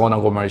 Mabasa ko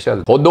ng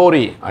commercial.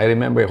 Hodori, I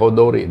remember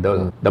Hodori,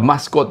 the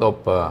mascot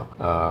of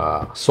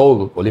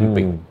Seoul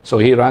Olympic. So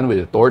he ran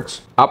with a torch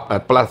up a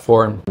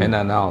platform and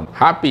announced,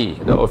 Hapee,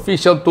 the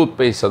official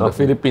toothpaste of the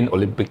Philippine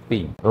Olympic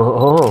team.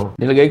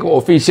 Nilagay ko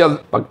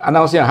official,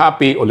 pag-announce niya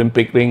Hapee,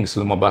 Olympic rings,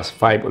 lumabas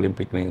 5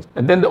 Olympic rings.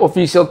 And then the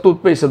official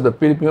toothpaste of the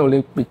Philippine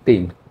Olympic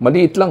team,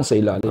 maliit lang sa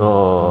ilalim.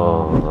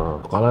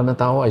 Akala na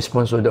tao, I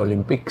sponsor the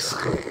Olympics.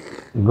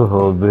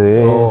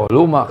 Grabe.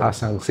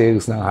 Lumakas ang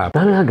sales ng Hapee.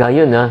 Talaga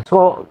yun ha.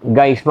 So,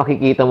 guys,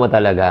 makikita mo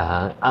talaga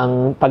ha.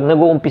 Pag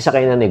nag-uumpisa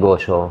kayo ng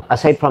negosyo,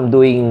 aside from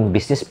doing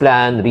business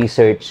plan,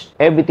 research,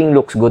 everything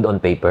looks good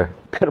on paper.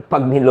 Pero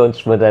pag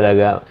ni-launch mo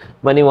talaga,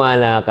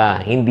 maniwala ka,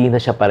 hindi na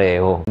siya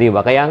pareho. Di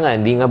ba? Kaya nga,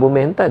 hindi nga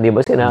bumenta. Di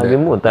ba?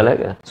 Sinabi mo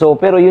talaga. So,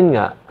 pero yun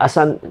nga, as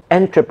an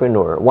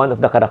entrepreneur, one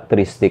of the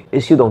characteristic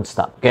is you don't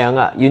stop. Kaya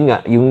nga,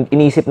 yung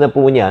inisip na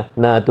po niya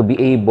na to be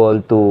able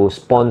to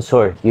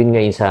sponsor, yun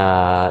nga yung sa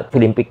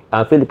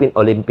Philippine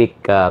Olympic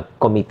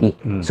Committee.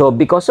 So,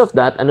 because of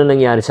that, ano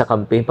nangyari sa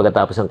campaign,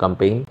 pagkatapos ng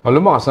campaign?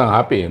 Lumakas ng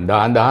Hapee.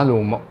 Dahan-dahan,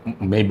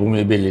 may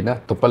bumibili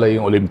na. Ito pala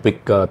yung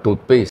Olympic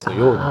toothpaste.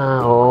 Yun.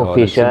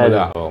 Official.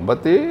 wala.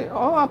 But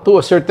to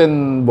a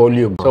certain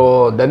volume.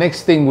 So, the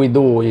next thing we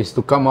do is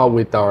to come up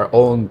with our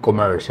own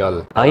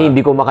commercial. Ay,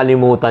 hindi ko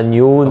makalimutan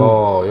yun.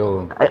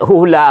 Yun. Ay,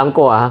 hulaan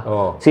ko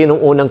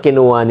Sinong unang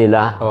kinuha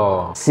nila?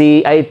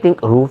 I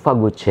think, Rufa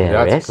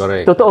Gutierrez. That's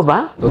correct. Totoo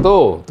ba?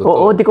 Totoo.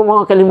 Oo, di ko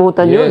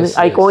makakalimutan yun.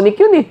 Iconic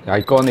yun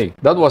Iconic.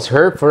 That was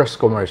her first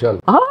commercial.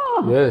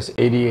 Yes,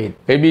 88.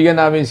 Kaibigan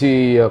namin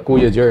si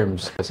Kuya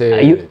Germs. Kasi...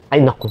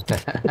 Ay, naku.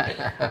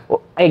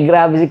 Ay,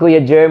 grabe si Kuya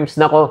Germs.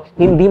 Nako,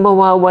 hindi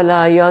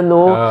mawawala yan,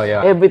 no?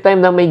 Every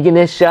time na may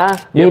gines siya,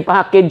 may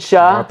package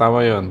siya. Tama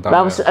yun.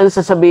 Tapos, ano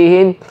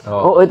sasabihin?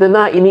 Ito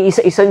na,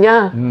 iniisa-isa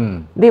niya.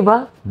 Di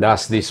ba?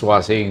 Das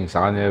dishwashing.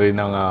 Sa kanya rin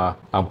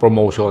ang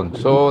promotion.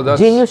 So, that's...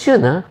 Genius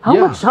yun, ha?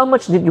 How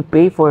much did you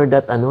pay for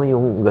that,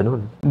 yung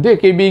ganun? Hindi,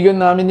 kaibigan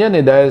namin yan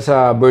dahil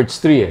sa Birch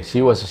Tree.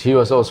 He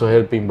was also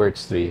helping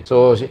Birch Tree.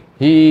 So,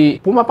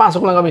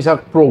 pumapasok lang kami sa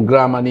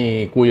programa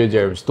ni Kuya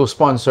Germs to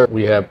sponsor.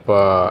 We have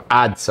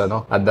ads,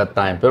 at that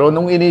time. Pero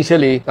nung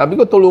initially, sabi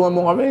ko, tulungan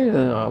mo kami.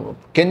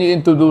 Can you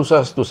introduce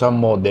us to some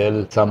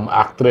model, some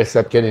actress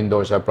that can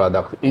endorse our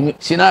product?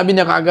 Sinabi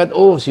niya kagad,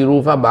 si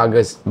Rufa,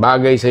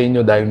 bagay sa inyo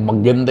dahil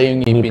maganda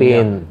yung ngipin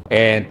niya.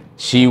 And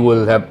she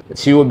will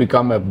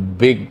become a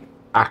big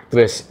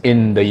actress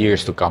in the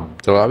years to come.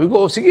 So sabi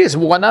ko, sige,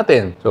 subukan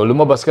natin. So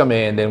lumabas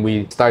kami and then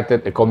we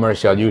started a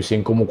commercial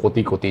using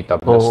kumukuti-kuti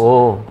tapos.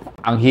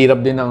 Ang hirap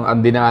din ang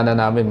dinaanan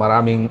namin.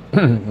 Maraming,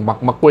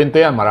 magkwento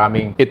yan,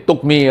 maraming. It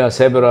took me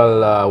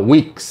several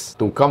weeks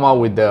to come out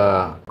with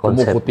the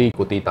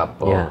kumukuti-kuti tap.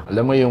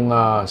 Alam mo yung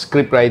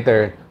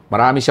scriptwriter,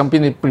 marami siyang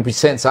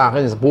pinipresent sa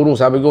akin. Puro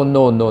sabi ko,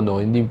 no,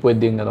 hindi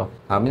pwedeng,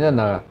 sabi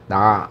na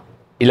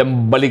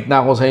ilang balik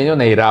na ako sa inyo,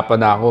 nahirapan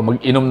na ako.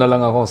 Mag-inom na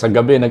lang ako. Sa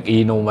gabi,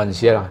 nag-inuman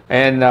siya.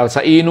 And sa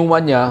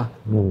inuman niya,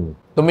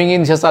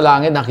 tumingin siya sa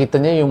langit, nakita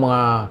niya yung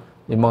mga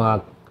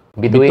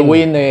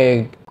bituin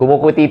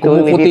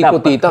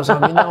kumukuti-kuti tap.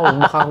 Sabi niya,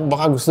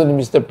 baka gusto ni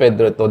Mr.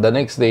 Pedro ito. The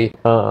next day,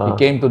 he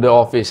came to the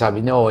office.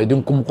 Sabi niya,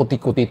 yung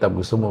kumukuti-kuti tap,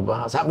 gusto mo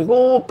ba? Sabi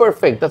ko,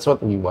 perfect. That's what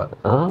we want.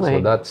 So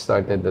that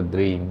started the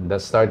dream.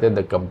 That started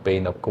the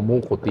campaign of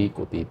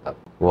kumukuti-kuti tap.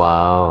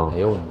 Wow.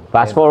 Ayun.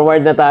 Fast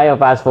forward na tayo.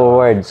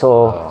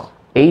 So,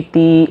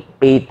 88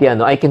 yan.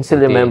 I can still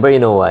remember,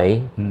 you know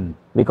why?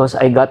 Because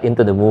I got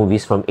into the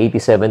movies from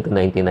 87 to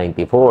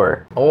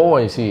 1994.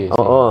 I see.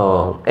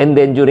 And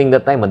then during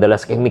that time,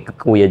 madalas kami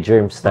Kuya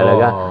Germs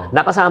talaga.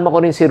 Nakasama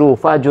ko rin si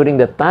Rufa during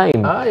that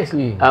time. I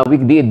see.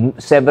 We did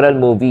several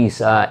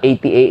movies,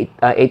 88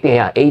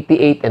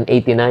 and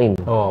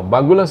 89.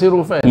 Bago lang si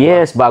Rufa.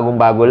 Yes,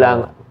 bagong-bago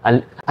lang.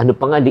 Ano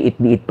pa nga,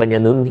 liit-liit pa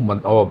niya nun.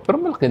 Pero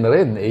malaki na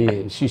rin.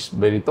 She's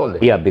very tall.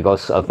 Yeah,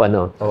 because of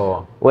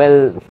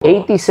Well,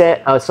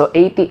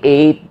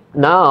 88,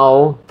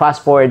 now,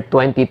 fast forward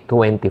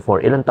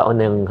 2024. Ilang taon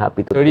na yung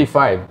Hapee?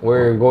 35.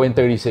 We're going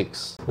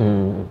 36.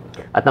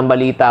 At ang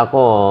balita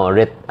ko,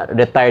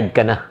 retired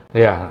ka na.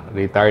 Yeah,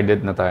 retired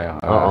na tayo.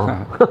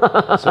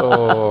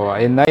 So,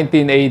 in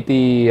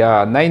 1980,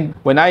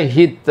 when I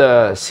hit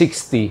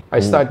 60,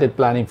 I started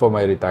planning for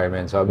my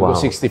retirement. So,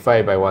 because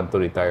 65, I want to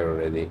retire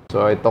already.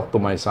 So, I talked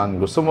to my son,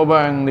 gusto mo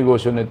ba ang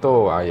negosyo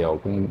nito? Ayaw.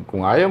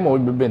 Kung ayaw mo,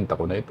 ibibenta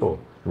ko na ito.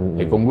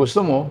 Kung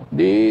gusto mo,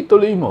 di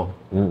tuloy mo.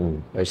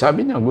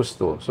 Sabi niya,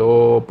 gusto.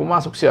 So,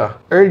 pumasok siya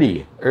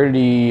early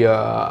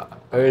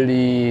 2008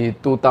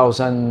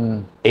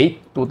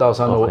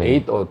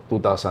 or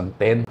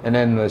 2010, and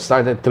then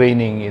started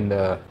training in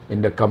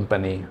the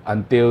company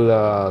until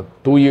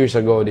 2 years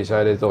ago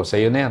decided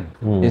sa'yo na yan.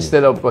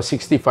 Instead of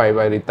 65,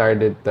 I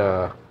retired at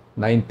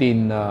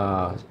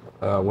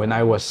when I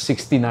was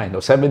 69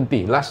 or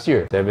 70 last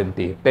year.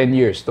 70. 10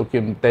 years. Took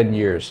him 10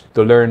 years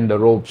to learn the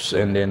ropes,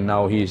 and then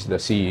now he's the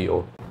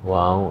CEO.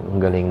 Wow, ang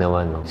galing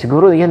naman. No?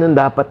 Siguro yan ang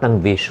dapat ng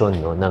vision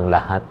ng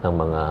lahat ng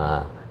mga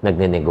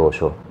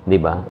nagnenegosyo,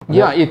 di ba?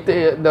 Yeah,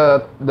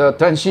 the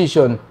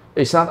transition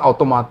is not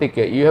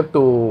automatic. You have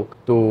to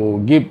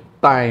give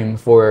time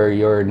for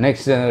your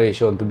next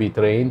generation to be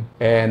trained,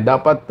 and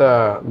dapat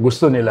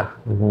gusto nila.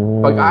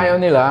 Pag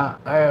ayaw nila,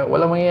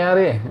 walang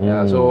mangyayari.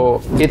 So,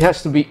 it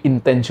has to be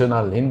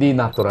intentional, hindi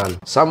natural.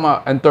 Some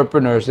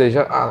entrepreneurs, they say,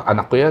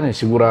 anak ko yan,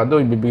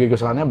 sigurado, ibibigay ko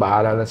sa kanya,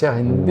 bahala na siya.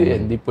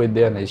 Hindi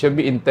pwede yan. It should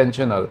be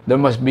intentional.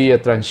 There must be a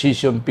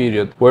transition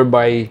period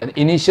whereby,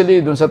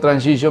 initially, dun sa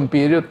transition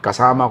period,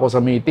 kasama ko sa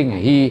meeting,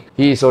 he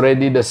is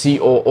already the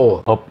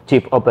COO.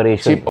 Chief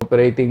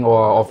Operating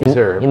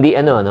Officer. Hindi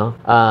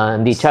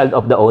hindi child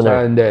of the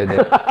owner. Hindi.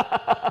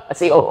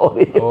 COO.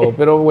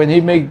 Pero when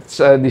he makes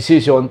a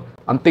decision,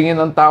 ang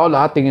tingin ng tao,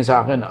 lahat tingin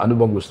sa akin, ano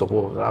bang gusto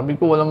ko? Sabi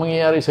ko, walang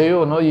mangyayari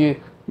sa'yo. No?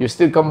 You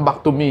still come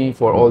back to me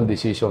for all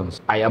decisions.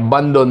 I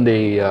abandon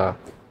the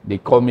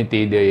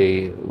committee,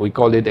 we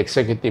call it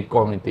executive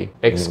committee,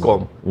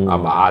 EXCOM.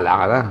 Bahala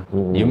ka na.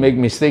 You make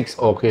mistakes,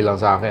 okay lang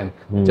sa akin.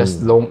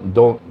 Just don't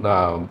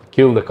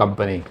kill the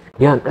company.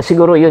 Yan,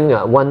 siguro yun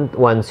nga,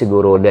 one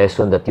siguro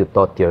lesson that you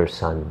taught your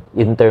son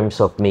in terms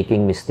of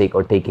making mistake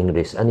or taking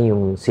risk. Ano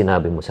yung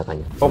sinabi mo sa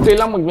kanya? Okay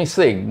lang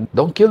mag-mistake.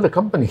 Don't kill the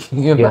company.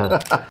 Yeah.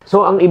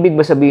 So, ang ibig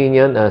ba sabihin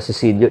yan,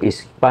 Cecilio,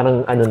 is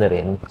parang ano na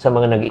rin, sa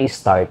mga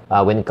nag-i-start,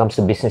 when it comes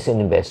to business and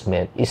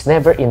investment, is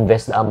never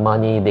invest the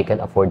money they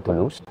can afford to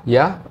lose?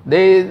 Yeah.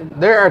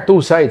 There are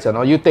two sides.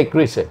 Ano? You take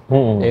risk.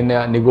 In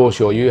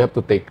negosyo, you have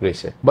to take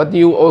risk. But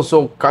you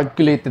also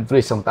calculated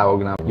risk ang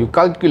tawag na. You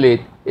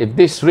calculate if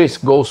this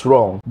risk goes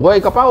wrong, buhay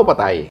ka pa o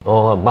patay?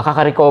 Oh,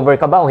 makaka-recover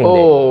ka ba o hindi?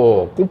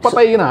 Oh, kung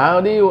patay na,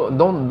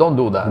 don't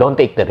do that. Don't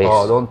take the risk.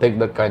 Oh, don't take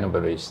that kind of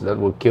a risk. That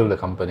will kill the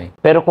company.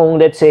 Pero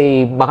kung let's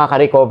say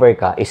makaka-recover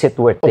ka, is it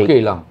worth taking? Okay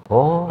lang.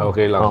 Oh,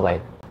 okay lang.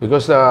 Okay.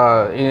 Because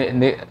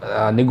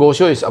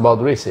negosyo is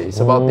about risk.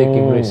 It's about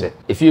taking risk.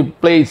 If you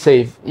play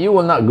safe, you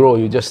will not grow.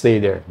 You just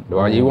stay there.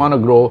 You want to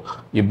grow,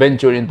 you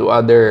venture into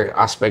other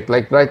aspect.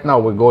 Like right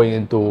now, we're going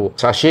into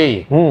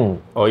sachet.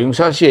 O yung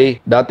sachet,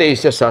 dati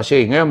is just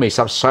sachet. Ngayon, may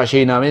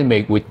sachet namin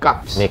with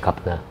cups. May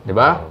cup na.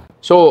 Diba?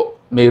 So,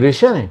 may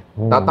risk yan eh.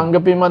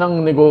 Tatanggapin man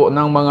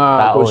ng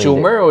mga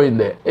consumer o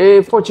hindi.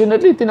 Eh,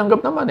 fortunately,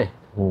 tinanggap naman eh.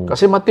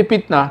 Kasi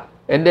matipid na.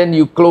 And then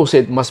you close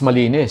it, mas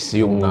malinis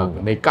yung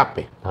may cup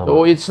eh.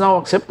 So it's now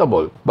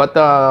acceptable. But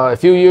a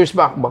few years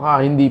back,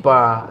 baka hindi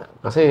pa,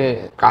 kasi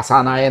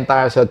kasanayan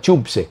tayo sa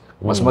tubes eh.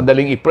 Mas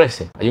madaling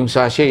i-press eh. Yung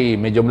sachet,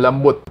 medyo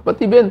malambot. But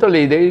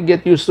eventually, they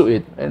get used to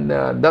it. And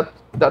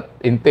that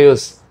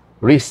entails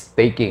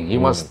risk-taking.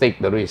 You must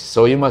take the risk.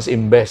 So you must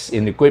invest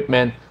in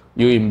equipment,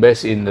 you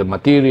invest in the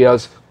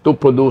materials to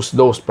produce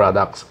those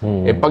products.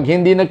 Eh pag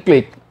hindi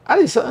nag-click,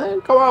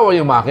 kawawa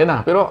yung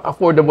makina, pero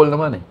affordable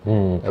naman eh.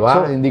 Diba?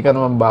 So, hindi ka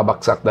naman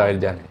babaksak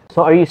dahil dyan eh.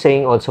 So are you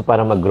saying also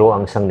para mag-grow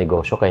ang isang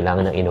negosyo,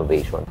 kailangan ng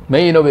innovation?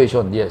 May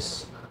innovation,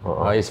 yes.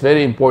 It's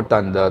very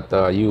important that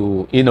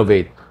you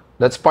innovate.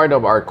 That's part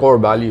of our core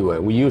value.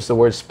 We use the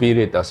word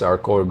spirit as our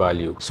core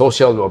value.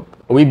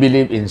 We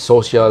believe in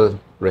social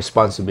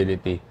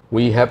responsibility.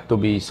 We have to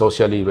be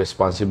socially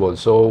responsible.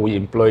 So we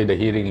employ the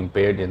hearing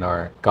impaired in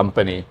our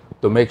company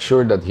to make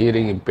sure that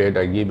hearing impaired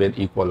are given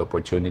equal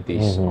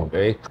opportunities.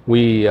 Okay?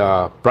 We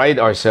pride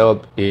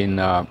ourselves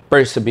in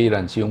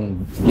perseverance.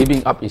 Yung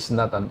giving up is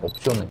not an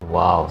option.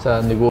 Wow.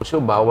 Sa negosyo,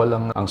 bawal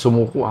lang ang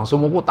sumuko. Ang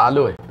sumuko,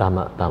 talo eh.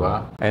 Tama.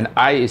 Diba? And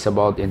I is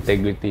about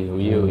integrity.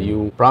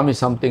 You promise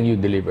something, you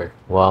deliver.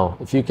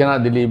 Wow. If you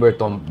cannot deliver,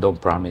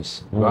 don't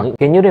promise. Diba?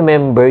 Can you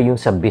remember yung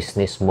sa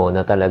business mo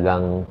na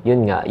talagang,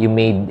 yun nga, you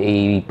made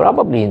a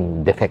probably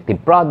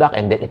defective product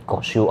and then it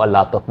cost you a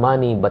lot of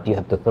money but you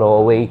have to throw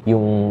away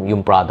yung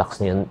products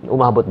niyan?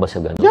 Umabot ba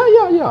sa ganun?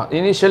 Yeah.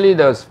 Initially,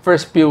 the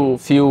first few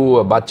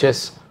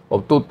batches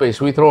of toothpaste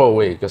we throw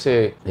away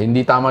kasi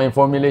hindi tama yung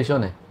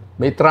formulation eh.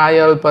 May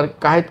trial,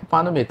 kahit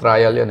paano may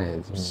trial yan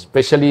eh.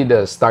 Especially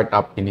the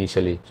startup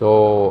initially.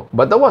 So,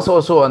 but that was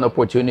also an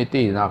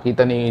opportunity.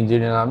 Nakita ni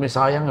engineer namin,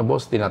 sayang eh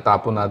boss,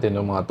 tinatapon natin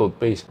yung mga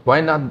toothpaste. Why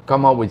not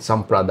come up with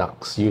some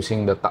products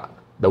using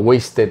the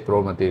wasted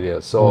raw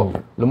materials? So,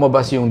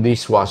 lumabas yung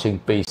dishwashing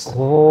paste.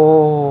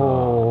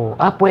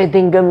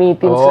 Pwedeng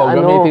gamitin sa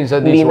gamitin sa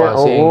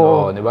dishwashing.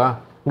 Di ba?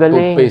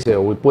 Galing. Toothpaste,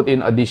 we put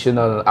in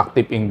additional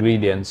active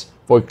ingredients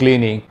for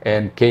cleaning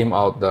and came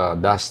out the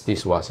dust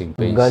dishwashing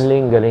paste.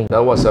 Galing.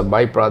 That was a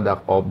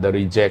byproduct of the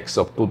rejects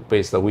of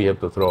toothpaste that we have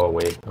to throw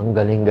away. Ang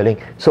galing.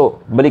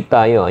 So, balik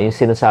tayo. Yung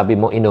sinasabi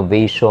mo,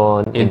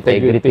 innovation,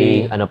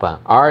 integrity, ano pa?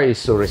 R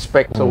is to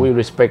respect. So, we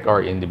respect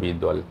our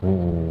individual.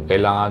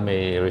 Kailangan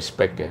may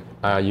respect eh.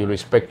 You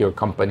respect your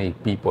company,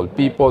 people.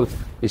 People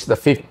is the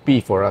fifth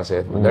P for us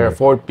eh. There are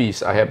 4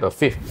 Ps. I have a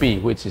fifth P,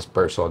 which is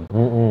person.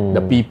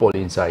 The people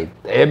inside.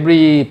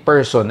 Every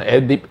person,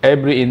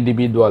 every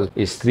individual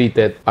is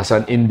treated as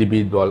an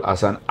individual,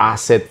 as an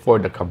asset for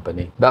the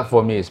company. That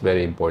for me is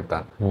very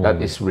important. That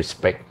is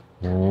respect.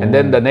 And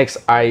then the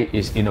next I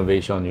is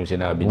innovation, yung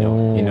sinabi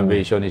nyo.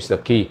 Innovation is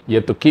the key. You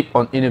have to keep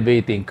on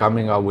innovating,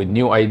 coming up with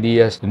new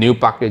ideas, new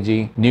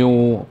packaging,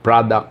 new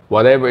product,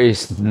 whatever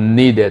is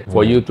needed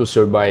for you to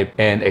survive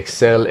and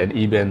excel and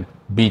even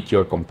beat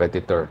your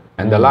competitor.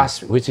 And the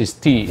last, which is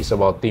T, is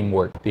about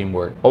teamwork.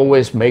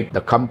 Always make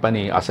the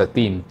company as a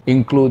team,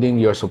 including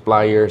your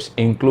suppliers,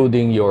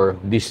 including your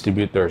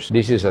distributors.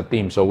 This is a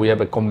team. So we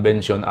have a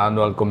convention,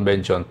 annual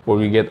convention, where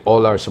we get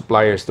all our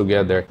suppliers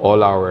together,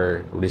 all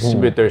our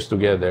distributors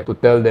together, to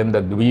tell them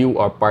that you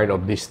are part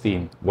of this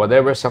team.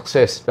 Whatever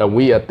success that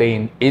we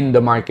attain in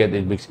the market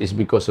is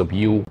because of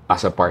you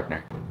as a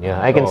partner. Yeah,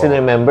 I can still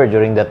remember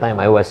during that time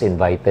I was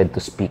invited to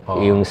speak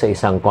yung sa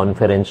isang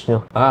conference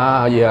nyo.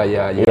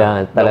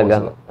 Yeah,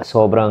 talagang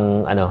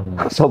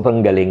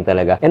sobrang galing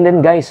talaga. And then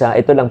guys,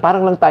 ito lang,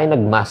 parang lang tayo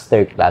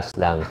nag-masterclass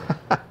lang.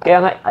 Kaya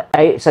nga,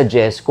 I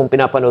suggest, kung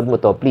pinapanood mo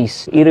to,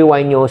 please,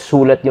 i-rewind nyo,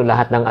 sulat yung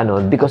lahat ng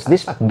because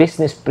these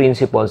business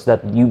principles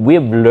that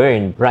we've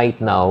learned right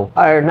now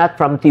are not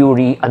from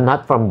theory and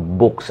not from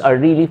books, are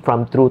really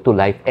from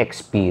true-to-life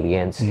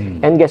experience.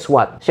 And guess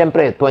what?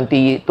 Siyempre,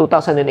 2008,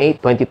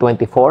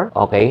 2024,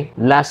 okay?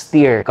 Last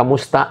year,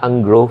 kamusta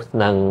ang growth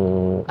ng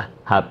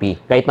Hapee?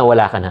 Kahit na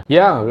wala ka na.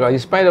 Yeah, in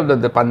spite of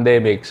the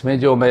pandemics,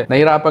 medyo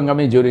nahirapan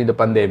kami during the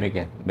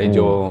pandemic.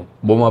 Medyo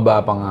bumaba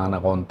pa nga na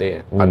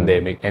konti,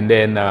 pandemic. And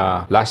then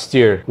last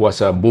year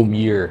was a boom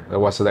year. It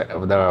was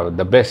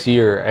the best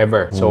year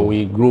ever. So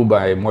we grew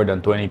by more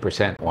than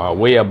 20%,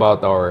 way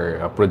about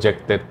our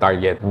projected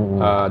target.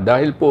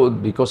 Dahil po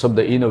because of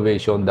the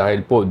innovation,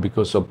 dahil po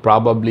because of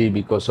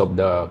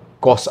the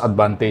cost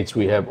advantage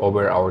we have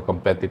over our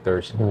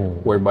competitors,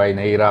 whereby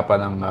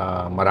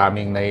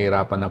maraming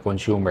nahihirapan na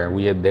consumer,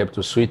 they have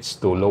to switch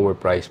to lower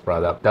price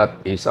product that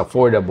is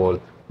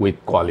affordable with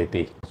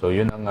quality. So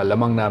yun ang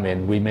lamang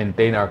namin, we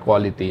maintain our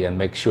quality and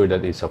make sure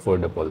that it's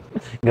affordable.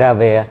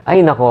 Grabe.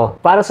 Ay nako,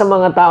 para sa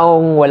mga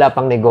taong wala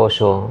pang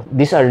negosyo,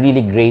 these are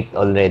really great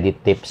already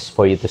tips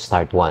for you to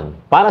start one.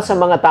 Para sa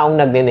mga taong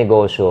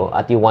nagnenegosyo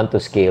at you want to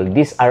scale,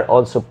 these are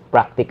also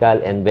practical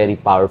and very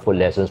powerful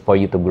lessons for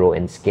you to grow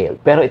and scale.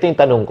 Pero ito yung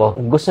tanong ko,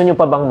 gusto nyo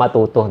pa bang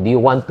matuto? Do you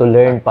want to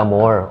learn pa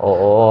more?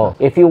 Oo.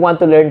 If you want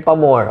to learn pa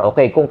more,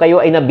 okay, kung kayo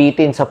ay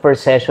nabitin sa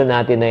first session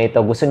natin na ito,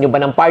 gusto nyo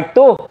ba ng part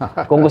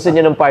 2? Kung gusto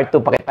nyo ng part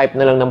 2, pakitype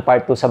na lang ng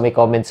part 2 sa may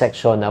comment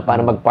section na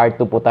para mag part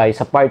 2 po tayo.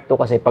 Sa part 2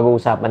 kasi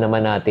pag-uusapan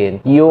naman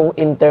natin yung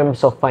in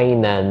terms of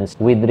finance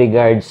with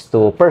regards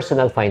to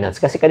personal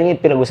finance. Kasi kanina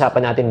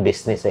pinag-usapan natin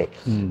business eh.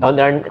 On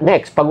our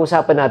next,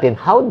 pag-usapan natin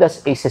how does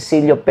a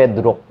Cecilio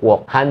Pedro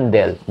Kwok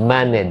handle,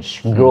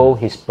 manage, grow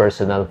his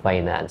personal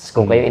finance.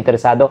 Kung kayo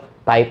interesado,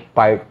 type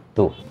part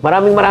 2.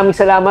 Maraming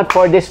salamat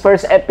for this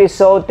first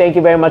episode. Thank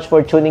you very much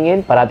for tuning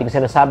in. Parating ko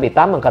sinasabi,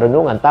 tamang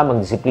karunungan, tamang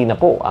disiplina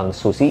po ang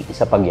susi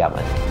sa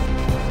pagyaman.